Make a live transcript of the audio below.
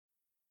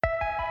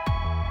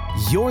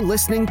You're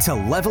listening to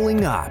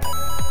Leveling Up,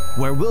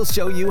 where we'll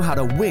show you how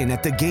to win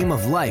at the game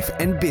of life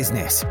and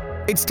business.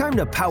 It's time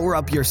to power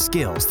up your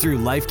skills through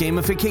life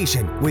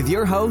gamification with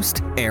your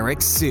host,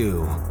 Eric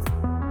Siu.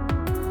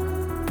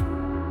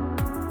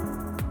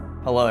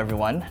 Hello,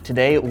 everyone.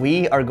 Today,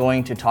 we are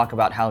going to talk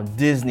about how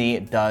Disney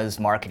does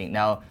marketing.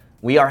 Now,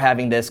 we are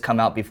having this come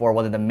out before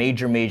one of the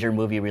major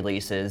movie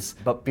releases.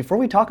 But before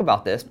we talk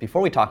about this,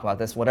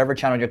 whatever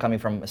channel you're coming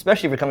from,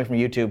 especially if you're coming from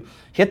YouTube,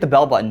 hit the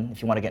bell button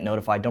if you want to get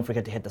notified. Don't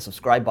forget to hit the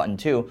subscribe button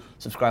too.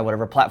 Subscribe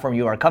whatever platform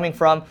you are coming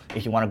from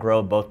if you want to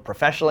grow both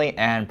professionally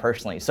and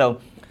personally.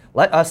 So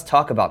let us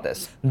talk about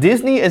this.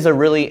 Disney is a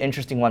really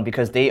interesting one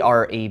because they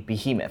are a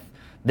behemoth.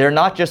 They're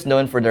not just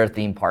known for their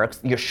theme parks.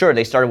 You're sure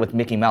they started with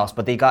Mickey Mouse,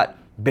 but they got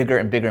bigger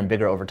and bigger and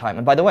bigger over time.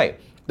 And by the way,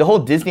 the whole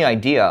Disney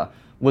idea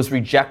was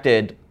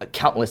rejected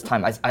countless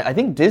times. I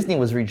think Disney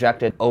was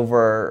rejected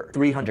over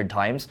 300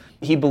 times.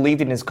 He believed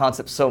in his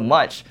concept so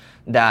much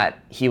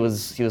that he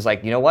was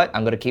like, you know what?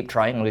 I'm gonna keep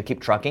trying, I'm gonna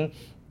keep trucking.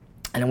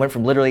 And it went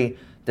from literally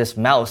this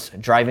mouse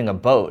driving a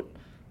boat,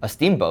 a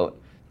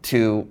steamboat,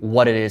 to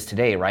what it is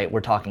today, right? We're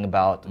talking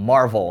about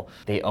Marvel.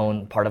 They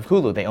own part of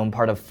Hulu, they own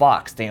part of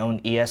Fox, they own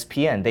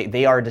ESPN.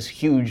 They are this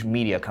huge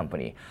media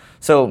company.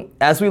 So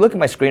as we look at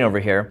my screen over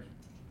here,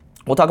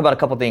 we'll talk about a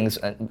couple things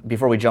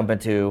before we jump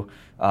into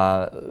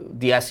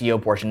the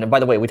SEO portion. And by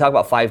the way, we talk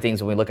about 5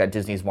 things when we look at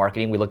Disney's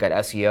marketing. We look at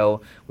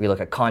SEO, we look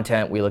at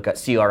content, we look at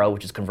CRO,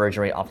 which is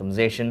conversion rate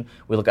optimization.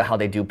 We look at how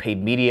they do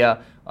paid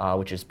media,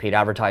 which is paid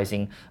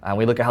advertising. And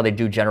we look at how they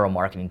do general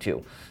marketing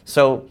too.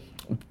 So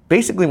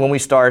basically when we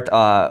start,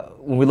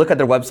 when we look at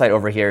their website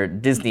over here,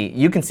 Disney,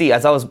 you can see,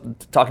 as I was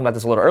talking about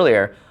this a little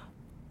earlier,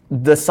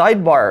 the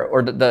sidebar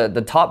or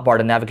the top bar,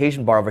 the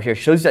navigation bar over here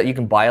shows you that you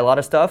can buy a lot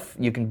of stuff.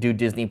 You can do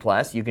Disney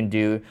Plus, you can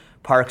do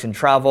parks and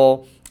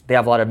travel. They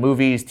have a lot of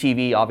movies,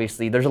 TV,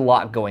 obviously. There's a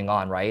lot going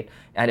on, right?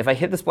 And if I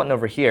hit this button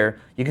over here,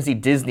 you can see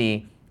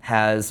Disney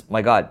has,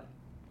 my God,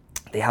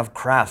 they have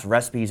crafts,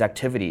 recipes,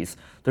 activities.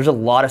 There's a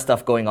lot of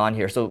stuff going on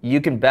here. So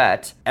you can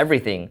bet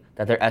everything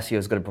that their SEO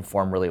is going to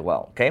perform really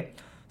well, okay?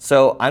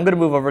 So I'm going to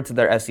move over to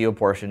their SEO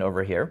portion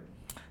over here.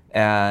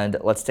 And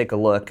let's take a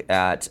look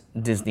at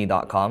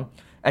Disney.com.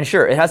 And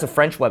sure, it has a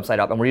French website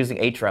up, and we're using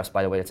Ahrefs,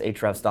 by the way. It's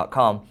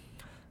ahrefs.com.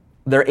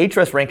 Their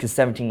Ahrefs rank is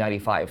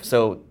 1795.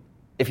 So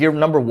if you're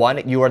number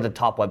 1, you are the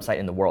top website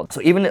in the world.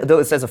 So even though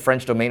it says a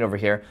French domain over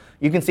here,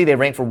 you can see they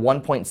rank for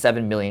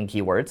 1.7 million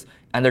keywords,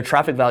 and their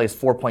traffic value is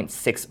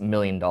 $4.6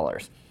 million.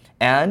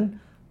 And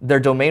their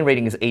domain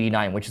rating is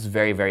 89, which is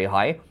very, very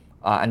high.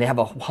 And they have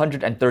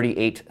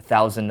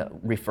 138,000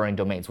 referring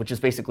domains, which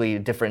is basically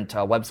different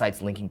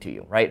websites linking to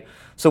you, right?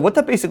 So what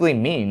that basically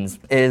means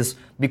is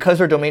because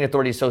their domain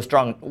authority is so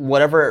strong,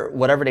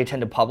 whatever they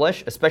tend to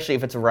publish, especially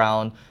if it's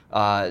around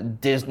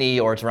Disney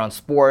or it's around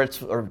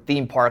sports or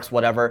theme parks,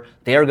 whatever,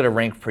 they are going to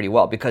rank pretty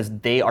well because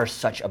they are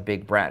such a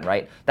big brand,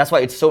 right? That's why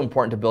it's so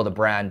important to build a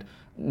brand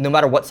no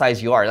matter what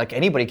size you are. Like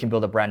anybody can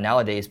build a brand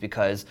nowadays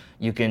because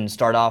you can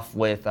start off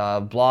with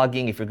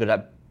blogging if you're good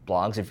at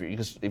blogs,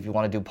 if you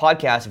want to do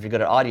podcasts, if you're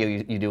good at audio,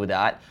 you do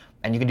that.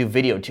 And you can do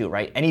video too,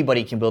 right?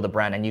 Anybody can build a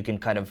brand and you can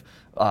kind of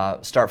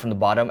start from the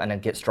bottom and then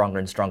get stronger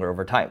and stronger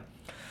over time.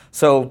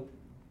 So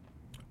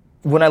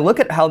when I look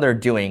at how they're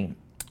doing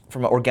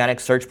from an organic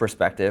search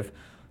perspective,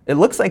 it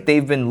looks like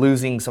they've been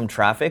losing some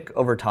traffic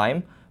over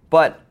time.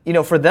 But you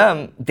know, for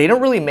them, they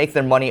don't really make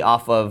their money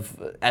off of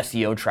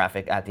SEO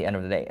traffic at the end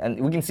of the day. And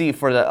we can see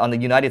on the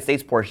United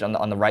States portion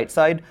on the right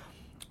side,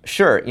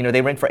 sure, you know,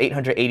 they rank for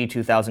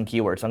 882,000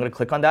 keywords. So I'm going to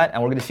click on that,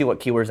 and we're going to see what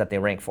keywords that they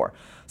rank for.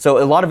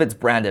 So a lot of it's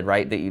branded,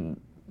 right?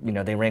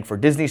 They rank for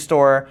Disney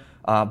Store,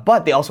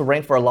 but they also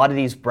rank for a lot of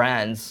these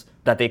brands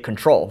that they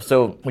control.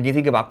 So when you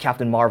think about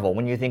Captain Marvel,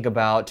 when you think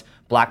about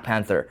Black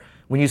Panther,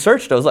 when you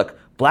search those, look,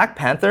 Black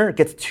Panther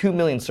gets 2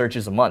 million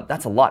searches a month.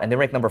 That's a lot, and they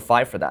rank number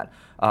 5 for that.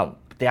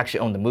 They actually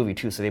own the movie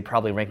too, so they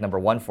probably rank number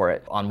 1 for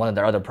it on one of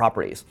their other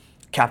properties.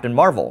 Captain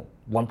Marvel,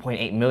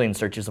 1.8 million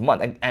searches a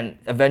month. And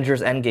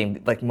Avengers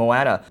Endgame, like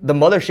Moana, the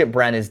mothership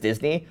brand is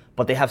Disney,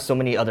 but they have so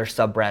many other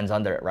sub-brands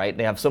under it, right?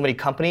 They have so many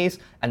companies,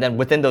 and then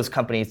within those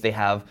companies, they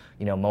have,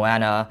 you know,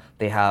 Moana,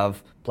 they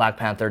have Black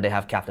Panther, they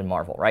have Captain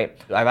Marvel, right?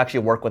 I've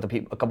actually worked with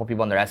a couple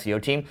people on their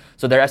SEO team,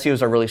 so their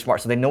SEOs are really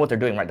smart, so they know what they're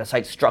doing, right? The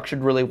site's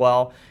structured really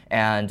well,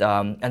 and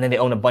then they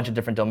own a bunch of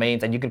different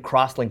domains, and you can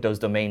cross-link those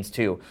domains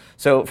too.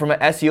 So from an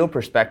SEO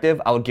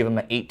perspective, I would give them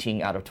an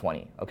 18 out of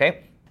 20,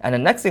 okay? And the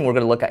next thing we're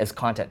going to look at is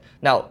content.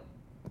 Now,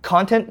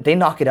 content, they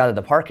knock it out of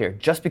the park here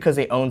just because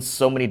they own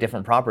so many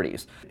different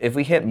properties. If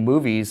we hit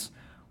movies,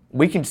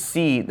 we can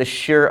see the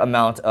sheer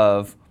amount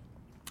of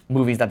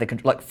movies that they can,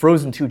 like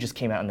Frozen 2 just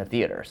came out in the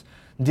theaters.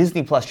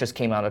 Disney Plus just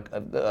came out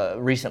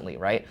recently,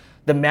 right?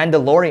 The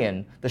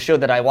Mandalorian, the show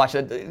that I watched,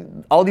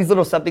 all these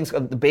little sub things, the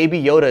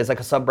Baby Yoda is like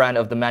a sub-brand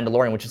of The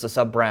Mandalorian, which is a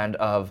sub-brand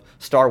of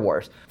Star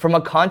Wars. From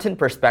a content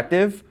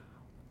perspective,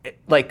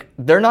 like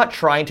they're not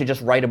trying to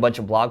just write a bunch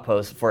of blog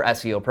posts for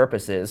SEO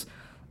purposes.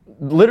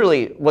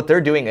 Literally what they're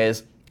doing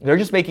is They're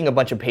just making a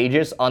bunch of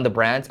pages on the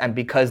brands, and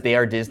because they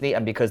are Disney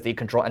and because they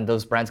control, and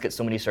those brands get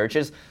so many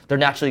searches, they're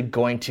naturally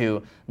going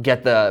to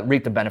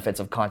reap the benefits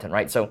of content,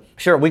 right? So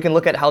sure, we can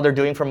look at how they're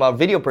doing from a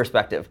video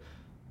perspective.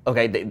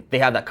 Okay, they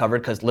have that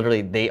covered because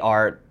literally they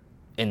are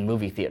in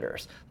movie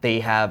theaters. They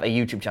have a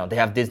YouTube channel. They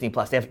have Disney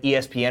Plus. They have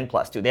ESPN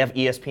Plus too. They have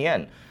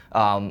ESPN,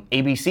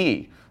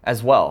 ABC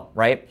as well,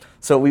 right?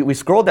 So we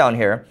scroll down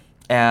here.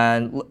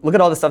 And look at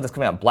all the stuff that's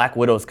coming out. Black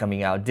Widow's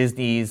coming out.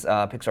 Disney's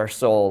Pixar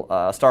Soul,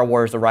 Star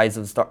Wars: The Rise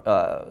of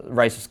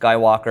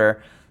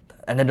Skywalker,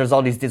 and then there's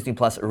all these Disney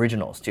Plus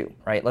originals too,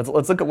 right? Let's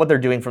look at what they're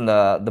doing from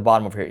the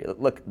bottom over here.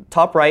 Look,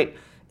 top right,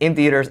 in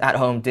theaters, at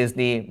home,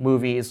 Disney,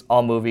 movies,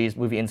 all movies,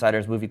 Movie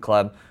Insiders, Movie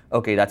Club.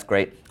 Okay, that's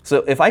great.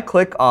 So if I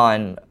click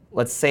on,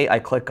 let's say I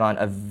click on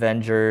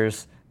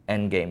Avengers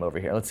Endgame over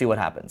here. Let's see what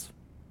happens.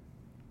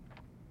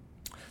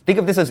 Think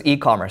of this as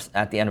e-commerce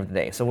at the end of the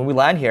day. So when we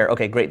land here,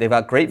 okay, great, they've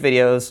got great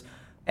videos,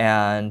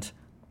 and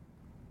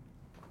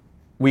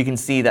we can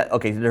see that,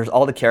 okay, there's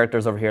all the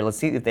characters over here. Let's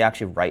see if they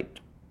actually write.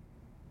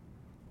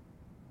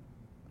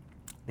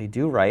 They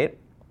do write.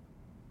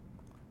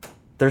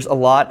 There's a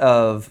lot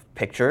of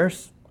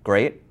pictures,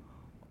 great.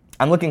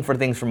 I'm looking for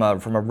things from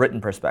a written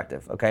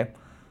perspective, okay?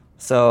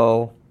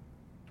 So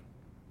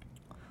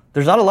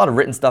there's not a lot of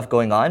written stuff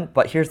going on,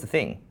 but here's the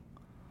thing.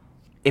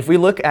 If we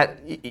look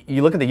at the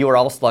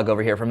URL slug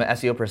over here from an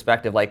SEO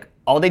perspective, like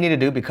all they need to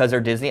do, because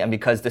they're Disney and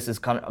because this is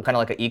kind of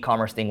like an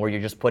e-commerce thing where you're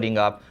just putting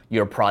up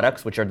your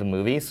products, which are the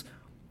movies,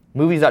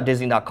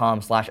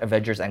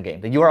 movies.disney.com/Avengers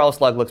Endgame. The URL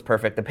slug looks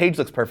perfect. The page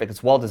looks perfect.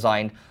 It's well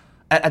designed.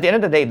 At the end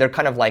of the day, they're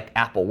kind of like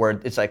Apple, where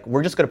it's like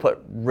we're just going to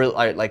put we're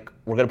going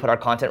to put our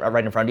content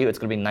right in front of you. It's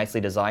going to be nicely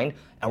designed,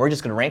 and we're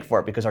just going to rank for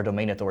it because our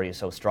domain authority is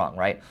so strong,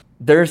 right?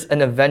 There's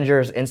an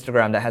Avengers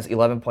Instagram that has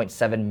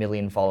 11.7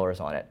 million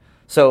followers on it.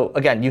 So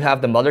again, you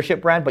have the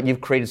mothership brand, but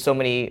you've created so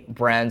many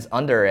brands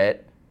under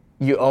it.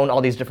 You own all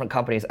these different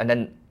companies, and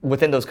then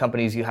within those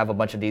companies, you have a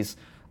bunch of these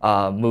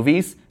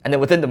movies, and then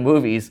within the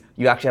movies,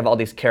 you actually have all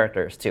these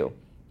characters too.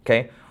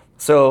 Okay,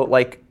 so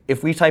like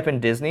if we type in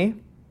Disney,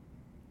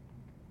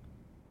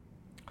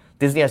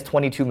 Disney has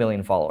 22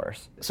 million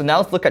followers. So now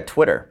let's look at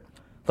Twitter.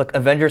 Look,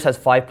 Avengers has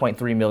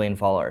 5.3 million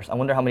followers. I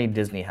wonder how many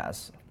Disney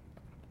has.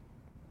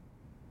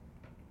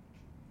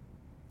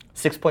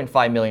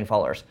 6.5 million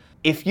followers.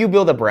 If you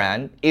build a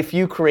brand, if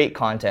you create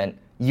content,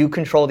 you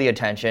control the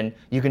attention,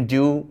 you can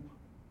do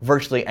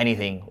virtually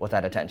anything with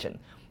that attention.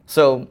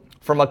 So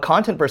from a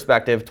content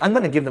perspective, I'm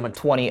going to give them a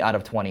 20 out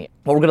of 20.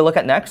 What we're going to look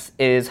at next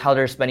is how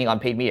they're spending on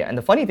paid media. And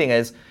the funny thing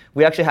is,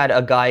 we actually had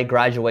a guy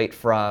graduate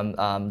from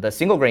the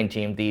Single Grain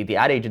team, the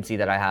ad agency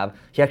that I have.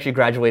 He actually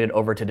graduated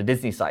over to the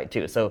Disney side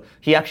too. So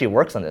he actually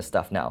works on this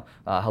stuff now.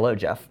 Hello,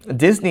 Jeff.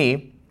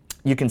 Disney,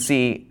 you can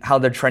see how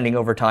they're trending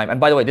over time. And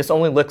by the way, this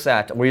only looks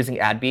at, we're using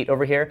AdBeat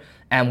over here,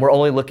 and we're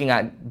only looking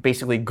at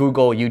basically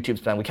Google, YouTube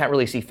spend. We can't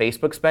really see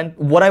Facebook spend.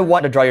 What I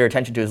want to draw your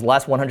attention to is the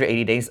last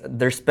 180 days,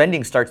 their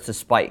spending starts to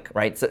spike,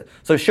 right?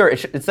 So sure,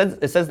 it says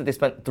that they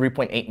spent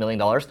 $3.8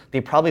 million. They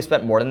probably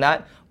spent more than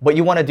that. What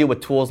you want to do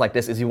with tools like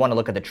this is you want to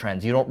look at the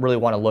trends. You don't really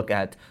want to look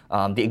at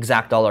the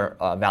exact dollar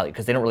value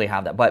because they don't really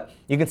have that. But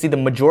you can see the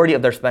majority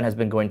of their spend has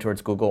been going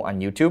towards Google on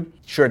YouTube.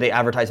 Sure, they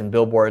advertise in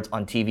billboards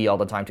on TV all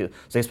the time too.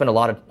 So they spend a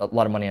lot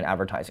of money on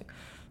advertising.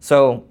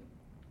 So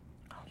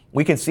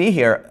we can see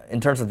here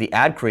in terms of the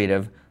ad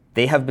creative,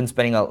 they have been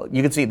spending,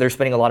 you can see they're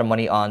spending a lot of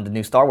money on the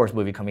new Star Wars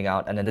movie coming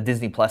out and then the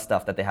Disney Plus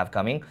stuff that they have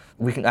coming.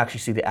 We can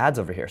actually see the ads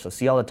over here. So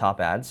see all the top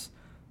ads.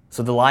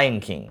 So The Lion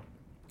King,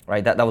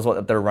 right? That was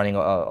what they're running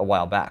a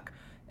while back.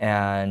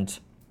 And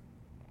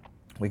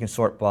we can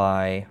sort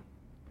by,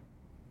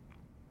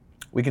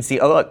 we can see,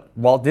 oh look,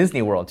 Walt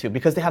Disney World too,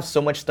 because they have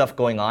so much stuff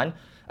going on.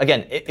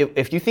 Again,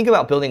 if you think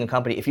about building a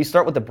company, if you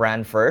start with the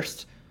brand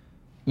first,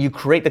 you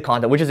create the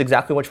content, which is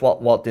exactly what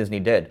Walt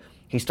Disney did.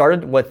 He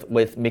started with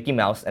Mickey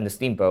Mouse and the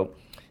Steamboat,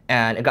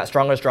 and it got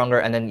stronger and stronger.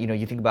 And then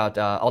you think about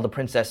all the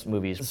princess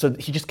movies. So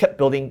he just kept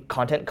building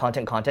content,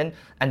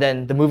 and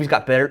then the movies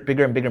got better,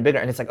 bigger and bigger and bigger.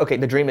 And it's like, okay,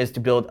 the dream is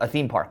to build a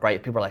theme park,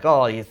 right? People are like,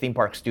 oh, your theme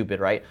park's stupid,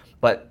 right?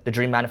 But the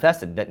dream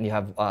manifested. Then you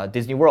have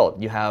Disney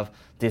World, you have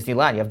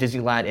Disneyland, you have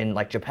Disneyland in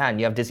like Japan,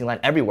 you have Disneyland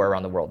everywhere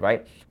around the world,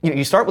 right?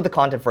 You start with the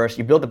content first,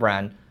 you build the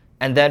brand.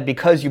 And then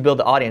because you build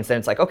the audience, then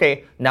it's like,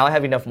 okay, now I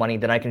have enough money,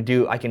 then I can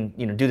do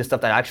the stuff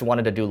that I actually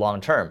wanted to do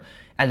long term.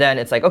 And then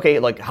it's like, okay,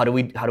 like how do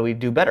we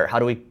do better? How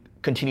do we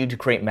continue to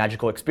create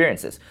magical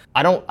experiences?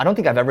 I don't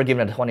think I've ever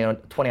given a 20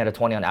 out of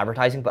 20 on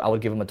advertising, but I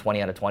would give them a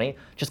 20 out of 20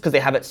 just because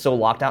they have it so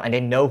locked down and they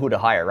know who to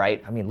hire,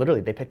 right? I mean,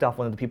 literally, they picked off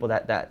one of the people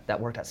that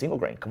worked at Single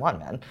Grain. Come on,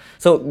 man.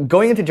 So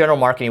going into general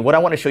marketing, what I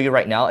want to show you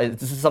right now is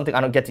this is something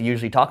I don't get to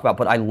usually talk about,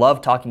 but I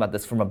love talking about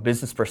this from a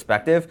business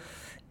perspective.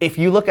 If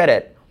you look at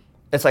it,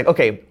 it's like,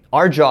 okay,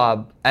 our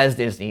job as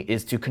Disney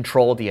is to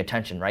control the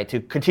attention, right?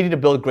 To continue to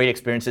build great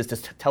experiences, to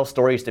tell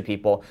stories to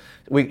people.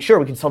 We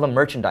can sell them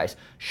merchandise.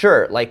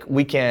 Sure, like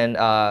we can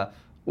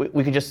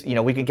just,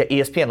 we can get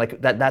ESPN,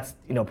 like that's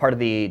part of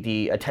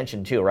the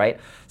attention too, right?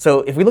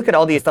 So if we look at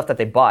all the stuff that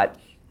they bought,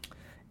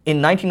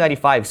 in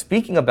 1995,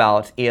 speaking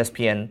about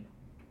ESPN,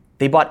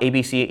 They bought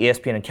ABC,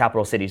 ESPN, and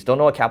Capital Cities. Don't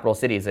know what Capital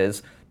Cities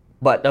is,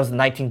 but that was a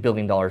 $19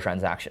 billion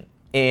transaction.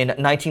 In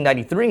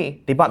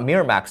 1993, they bought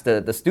Miramax,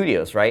 the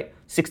studios, right?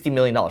 $60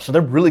 million. So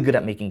they're really good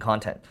at making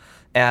content.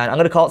 And I'm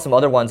going to call out some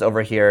other ones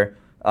over here.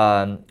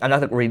 I'm not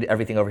going to read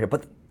everything over here,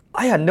 but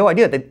I had no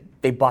idea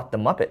they bought the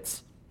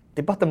Muppets.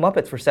 They bought the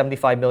Muppets for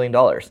 $75 million.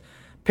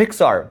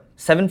 Pixar,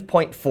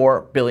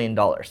 $7.4 billion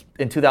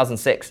in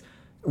 2006.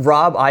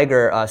 Rob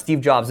Iger, Steve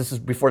Jobs, this is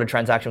before the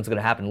transaction was going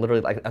to happen, literally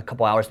like a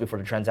couple hours before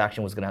the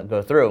transaction was going to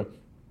go through.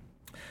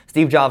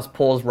 Steve Jobs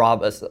pulls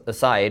Rob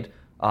aside,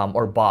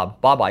 or Bob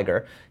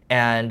Iger,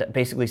 and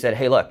basically said,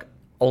 hey, look,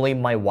 only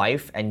my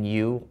wife and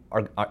you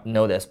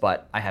know this,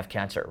 but I have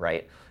cancer,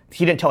 right?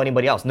 He didn't tell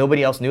anybody else.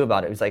 Nobody else knew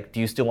about it. He was like, do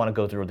you still want to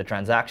go through the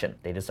transaction?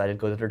 They decided to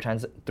go through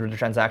the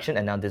transaction,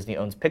 and now Disney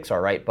owns Pixar,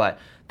 right? But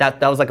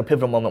that was like a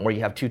pivotal moment where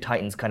you have two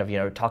titans kind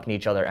of, talking to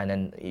each other, and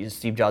then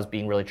Steve Jobs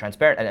being really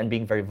transparent and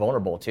being very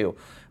vulnerable too.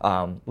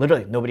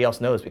 Literally, nobody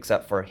else knows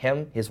except for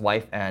him, his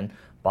wife, and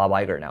Bob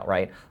Iger now,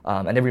 right?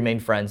 And they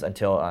remained friends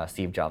until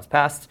Steve Jobs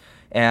passed.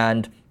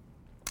 And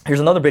here's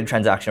another big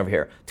transaction over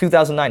here.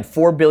 2009,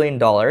 $4 billion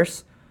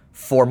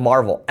for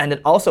Marvel. And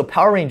then also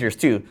Power Rangers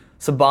too.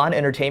 Saban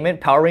Entertainment,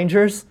 Power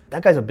Rangers,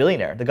 that guy's a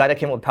billionaire. The guy that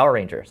came up with Power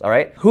Rangers, all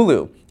right?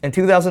 Hulu, in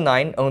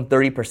 2009, owned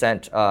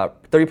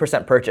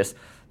 30% purchase.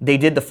 They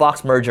did the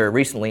Fox merger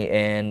recently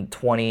in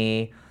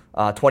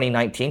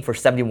 2019 for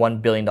 $71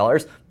 billion,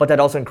 but that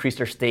also increased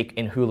their stake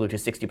in Hulu to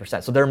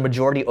 60%. So they're a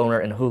majority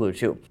owner in Hulu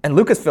too. And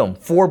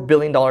Lucasfilm, $4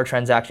 billion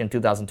transaction in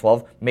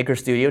 2012. Maker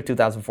Studio,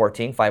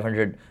 2014,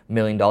 $500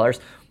 million.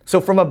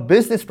 So from a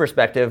business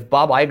perspective,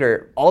 Bob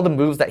Iger, all the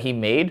moves that he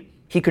made,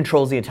 he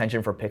controls the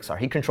attention for Pixar.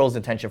 He controls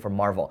the attention for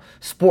Marvel.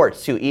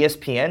 Sports too,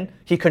 ESPN,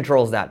 he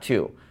controls that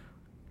too.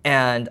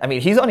 And I mean,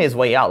 he's on his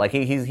way out, like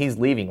he's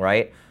leaving,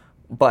 right?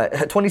 But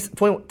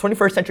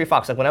 21st Century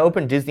Fox, like when I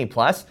opened Disney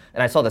Plus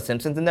and I saw The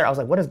Simpsons in there, I was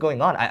like, what is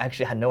going on? I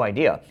actually had no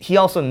idea. He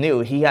also knew,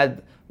 he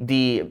had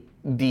the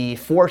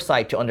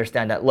foresight to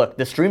understand that, look,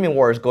 the streaming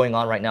war is going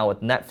on right now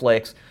with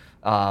Netflix,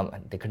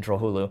 they control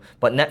Hulu,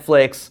 but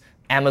Netflix,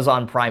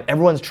 Amazon Prime,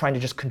 everyone's trying to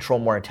just control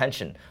more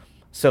attention.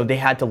 So they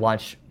had to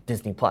launch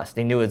Disney Plus.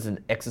 They knew it was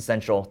an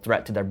existential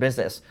threat to their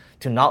business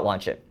to not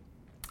launch it.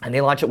 And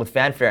they launched it with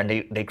fanfare, and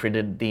they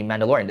created The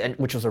Mandalorian,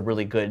 which was a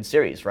really good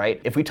series, right?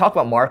 If we talk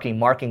about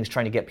marketing is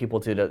trying to get people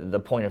to the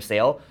point of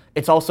sale.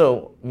 It's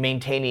also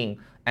maintaining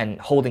and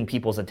holding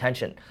people's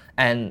attention.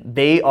 And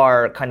they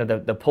are kind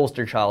of the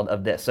poster child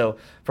of this. So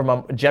from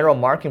a general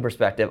marketing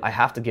perspective, I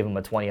have to give them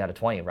a 20 out of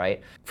 20,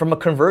 right? From a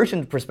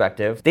conversion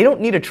perspective, they don't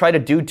need to try to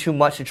do too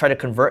much to try to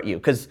convert you.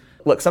 Because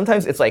look,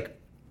 sometimes it's like,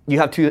 you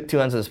have two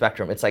ends of the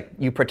spectrum. It's like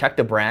you protect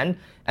the brand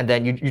and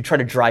then you try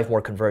to drive more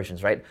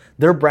conversions, right?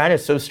 Their brand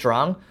is so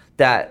strong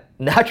that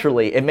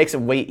naturally it makes it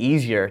way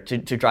easier to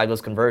drive those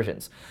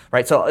conversions,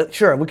 right? So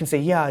sure, we can say,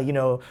 yeah,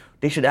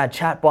 they should add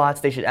chatbots,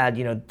 they should add,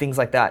 things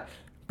like that,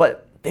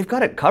 but they've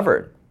got it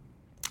covered.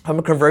 From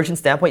a conversion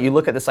standpoint, you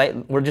look at the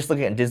site, we're just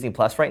looking at Disney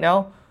Plus right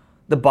now.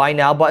 The buy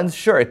now buttons,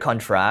 sure, it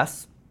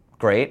contrasts,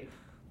 great.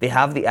 They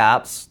have the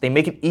apps, they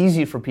make it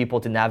easy for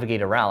people to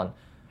navigate around.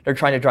 They're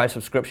trying to drive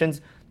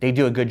subscriptions. They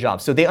do a good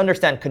job. So they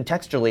understand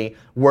contextually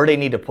where they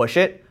need to push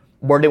it,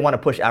 where they want to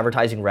push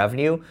advertising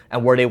revenue,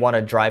 and where they want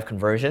to drive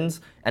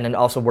conversions, and then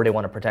also where they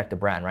want to protect the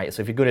brand, right?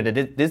 So if you go to the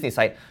Disney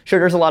site, sure,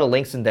 there's a lot of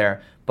links in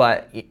there,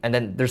 and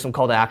then there's some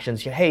call to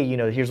actions. Hey,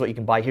 here's what you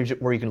can buy. Here's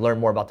where you can learn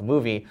more about the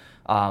movie.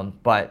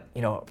 But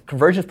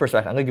conversions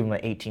perspective, I'm gonna give them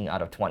an 18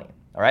 out of 20.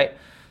 All right.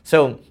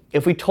 So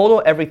if we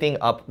total everything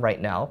up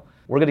right now,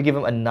 we're going to give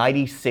them a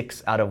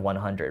 96 out of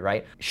 100,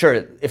 right?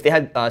 Sure, if they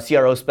had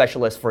CRO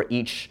specialists for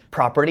each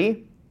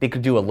property, they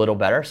could do a little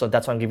better. So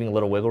that's why I'm giving a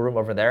little wiggle room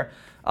over there.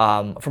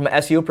 From an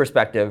SEO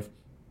perspective,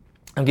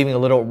 I'm giving a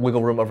little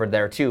wiggle room over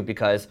there too,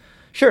 because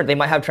sure, they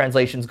might have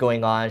translations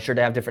going on. Sure,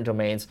 they have different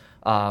domains.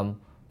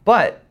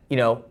 But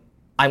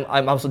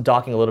I'm also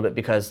docking a little bit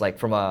because like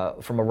from a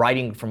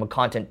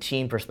content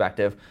team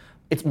perspective,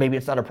 maybe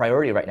it's not a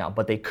priority right now,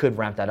 but they could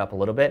ramp that up a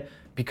little bit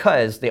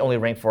because they only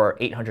rank for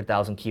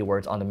 800,000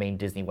 keywords on the main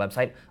Disney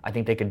website. I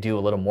think they could do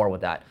a little more with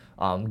that,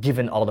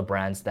 given all the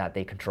brands that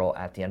they control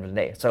at the end of the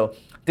day. So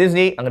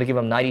Disney, I'm gonna give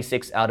them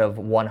 96 out of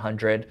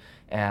 100.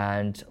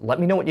 And let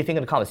me know what you think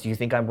in the comments. Do you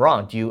think I'm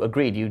wrong? Do you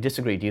agree? Do you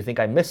disagree? Do you think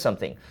I missed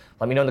something?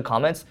 Let me know in the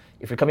comments.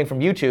 If you're coming from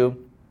YouTube,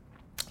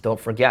 don't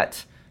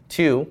forget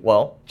to,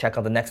 check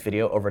out the next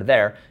video over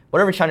there.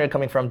 Whatever channel you're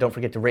coming from, don't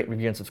forget to rate,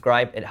 review, and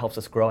subscribe. It helps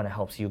us grow and it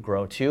helps you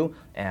grow too.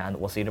 And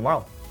we'll see you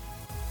tomorrow.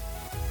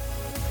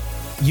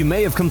 You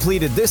may have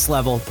completed this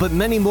level, but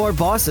many more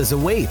bosses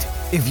await.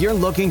 If you're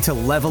looking to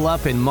level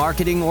up in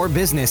marketing or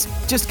business,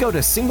 just go to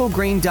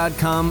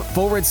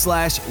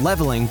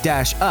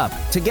singlegrain.com/leveling-up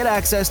to get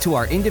access to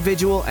our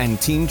individual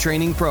and team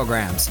training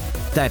programs.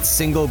 That's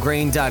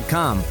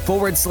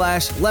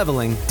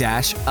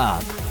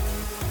singlegrain.com/leveling-up.